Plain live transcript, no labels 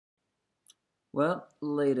Well,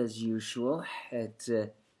 late as usual.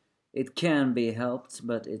 It can be helped,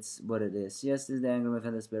 but it's what it is. Yes, this is the Angry Man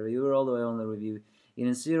Fantasy. You were all the way on the review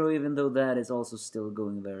in zero, even though that is also still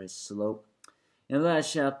going very slow. In the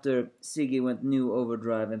last chapter, Siggy went new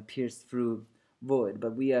overdrive and pierced through Void,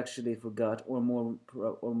 but we actually forgot, or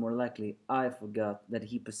more likely, I forgot that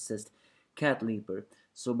he possessed Cat Leaper.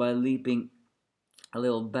 So by leaping a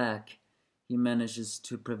little back, he manages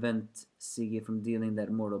to prevent Siggy from dealing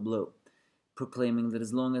that mortal blow, proclaiming that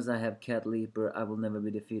as long as I have Cat Leaper, I will never be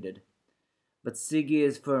defeated. But Siggy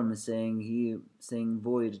is firm, saying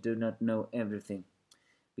Void do not know everything,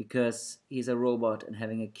 because he's a robot and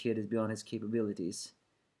having a kid is beyond his capabilities.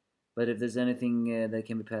 But if there's anything that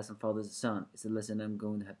can be passed from father to son, it's a lesson I'm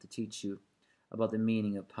going to have to teach you about the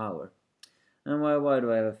meaning of power. And why do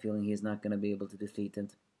I have a feeling he's not going to be able to defeat him?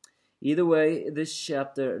 Either way, this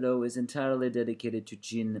chapter, though, is entirely dedicated to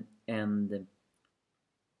Jinn and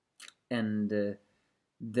Deadend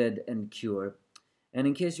Cure. And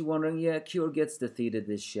in case you're wondering, yeah, Cure gets defeated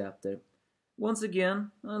this chapter. Once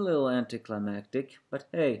again, a little anticlimactic, but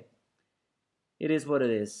hey, it is what it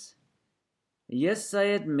is. Yes, I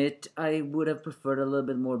admit I would have preferred a little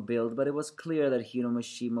bit more build, but it was clear that Hiro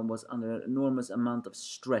Mishima was under an enormous amount of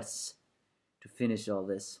stress to finish all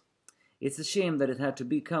this. It's a shame that it had to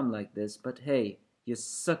become like this, but hey, you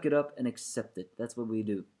suck it up and accept it. That's what we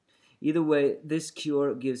do. Either way, this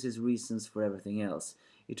cure gives his reasons for everything else.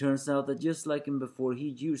 It turns out that just like him before, he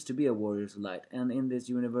used to be a warrior's light, and in this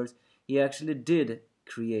universe, he actually did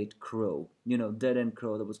create Crow. You know, Deadend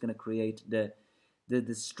Crow that was going to create the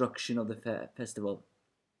destruction of the festival.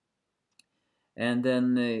 And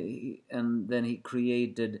then he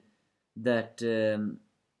created that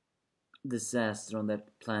disaster on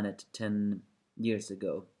that planet 10 years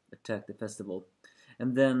ago, attacked the festival.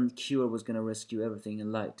 And then Cure was going to rescue everything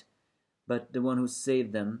in light. But the one who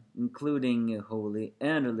saved them, including Holy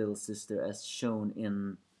and her little sister, as shown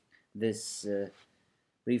in this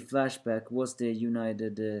brief flashback, was the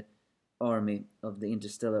United Army of the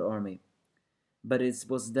Interstellar Army. But it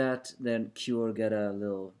was that then Cure got a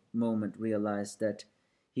little moment, realized that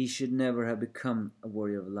he should never have become a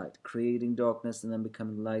warrior of light, creating darkness and then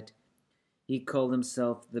becoming light. He called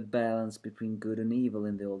himself the balance between good and evil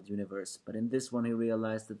in the old universe, but in this one he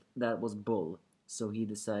realized that that was bull, so he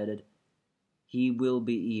decided he will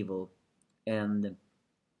be evil, and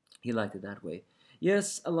he liked it that way.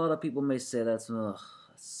 Yes, a lot of people may say that's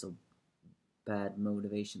so bad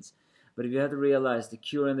motivations, but if you have to realize the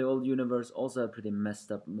Cure in the old universe also had pretty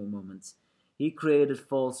messed up moments. He created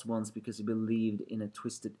false ones because he believed in a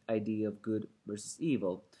twisted idea of good versus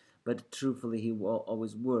evil, but truthfully he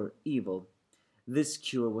always were evil. This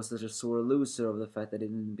Cure was such a sore loser of the fact that he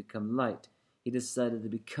didn't become light. He decided to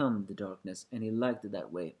become the darkness, and he liked it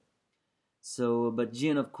that way. So, but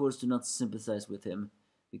Jinn of course do not sympathize with him,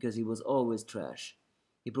 because he was always trash.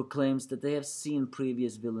 He proclaims that they have seen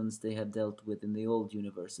previous villains they have dealt with in the old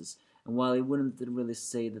universes, and while he wouldn't really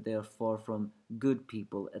say that they are far from good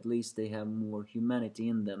people, at least they have more humanity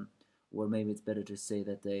in them, or maybe it's better to say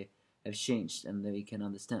that they have changed and they can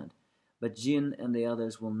understand. But Jinn and the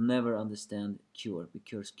others will never understand Cure,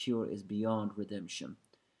 because Cure is beyond redemption.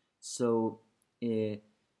 So,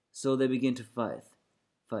 so they begin to fight.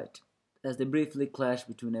 As they briefly clash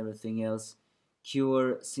between everything else,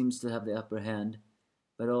 Cure seems to have the upper hand,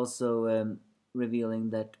 but also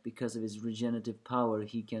revealing that because of his regenerative power,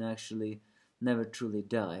 he can actually never truly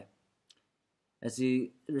die. As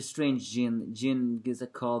he restrains Jinn gives a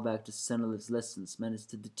callback to Seneliv's lessons, manages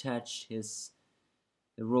to detach his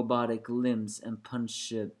robotic limbs and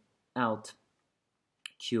punch out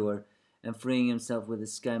Cure, and freeing himself with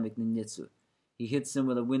his Skymech ninjutsu. He hits him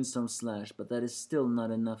with a windstorm slash, but that is still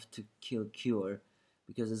not enough to kill Cure,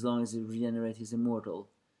 because as long as he regenerates, he's immortal.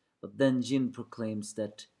 But then Jinn proclaims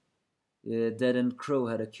that Deadend Crow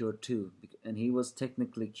had a cure too, and he was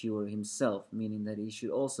technically Cure himself, meaning that he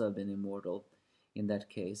should also have been immortal in that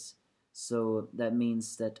case. So that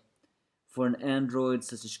means that for an android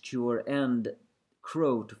such as Cure and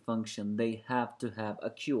Crow to function, they have to have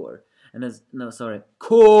a cure.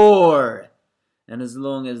 Core! And as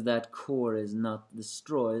long as that core is not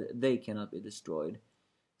destroyed, they cannot be destroyed.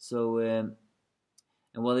 So, and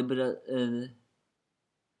while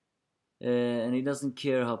and he doesn't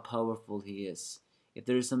care how powerful he is. If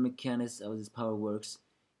there is some mechanism how his power works,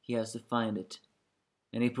 he has to find it.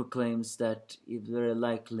 And he proclaims that it's very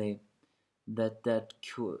likely that that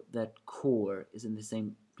core is in the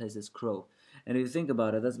same place as Crow. And if you think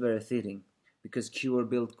about it, that's very fitting, because Cure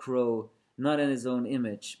built Crow not in his own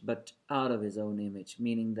image, but out of his own image,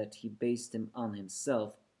 meaning that he based him on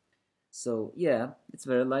himself. So yeah, it's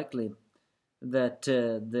very likely that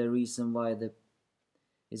the reason why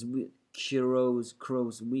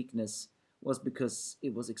Kuro's weakness was because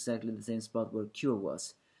it was exactly the same spot where Cure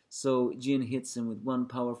was. So Jin hits him with one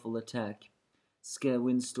powerful attack, Scare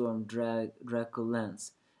Windstorm Draco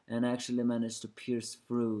Lance, and actually managed to pierce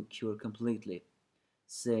through Cure completely,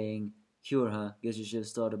 saying, "Cure, huh? Guess you should have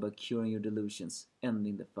started by curing your delusions,"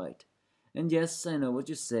 ending the fight. And yes, I know what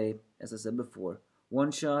you say, as I said before.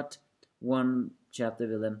 One shot, one chapter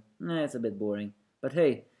villain. It's a bit boring. But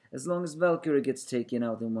hey, as long as Valkyrie gets taken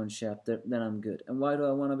out in one chapter, then I'm good. And why do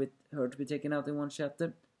I want her to be taken out in one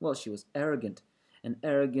chapter? Well, she was arrogant. And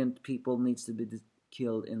arrogant people needs to be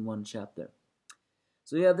killed in one chapter.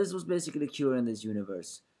 So yeah, this was basically Cure in this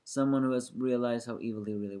universe. Someone who has realized how evil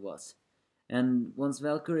he really was. And once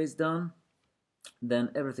Valkyrie is done,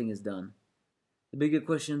 then everything is done. The bigger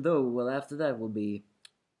question though, well after that will be,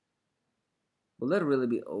 will that really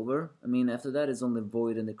be over? I mean, after that is only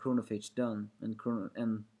Void and the Chronophage done,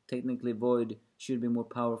 and technically Void should be more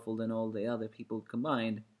powerful than all the other people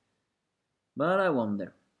combined. But I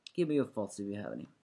wonder. Give me your thoughts if you have any.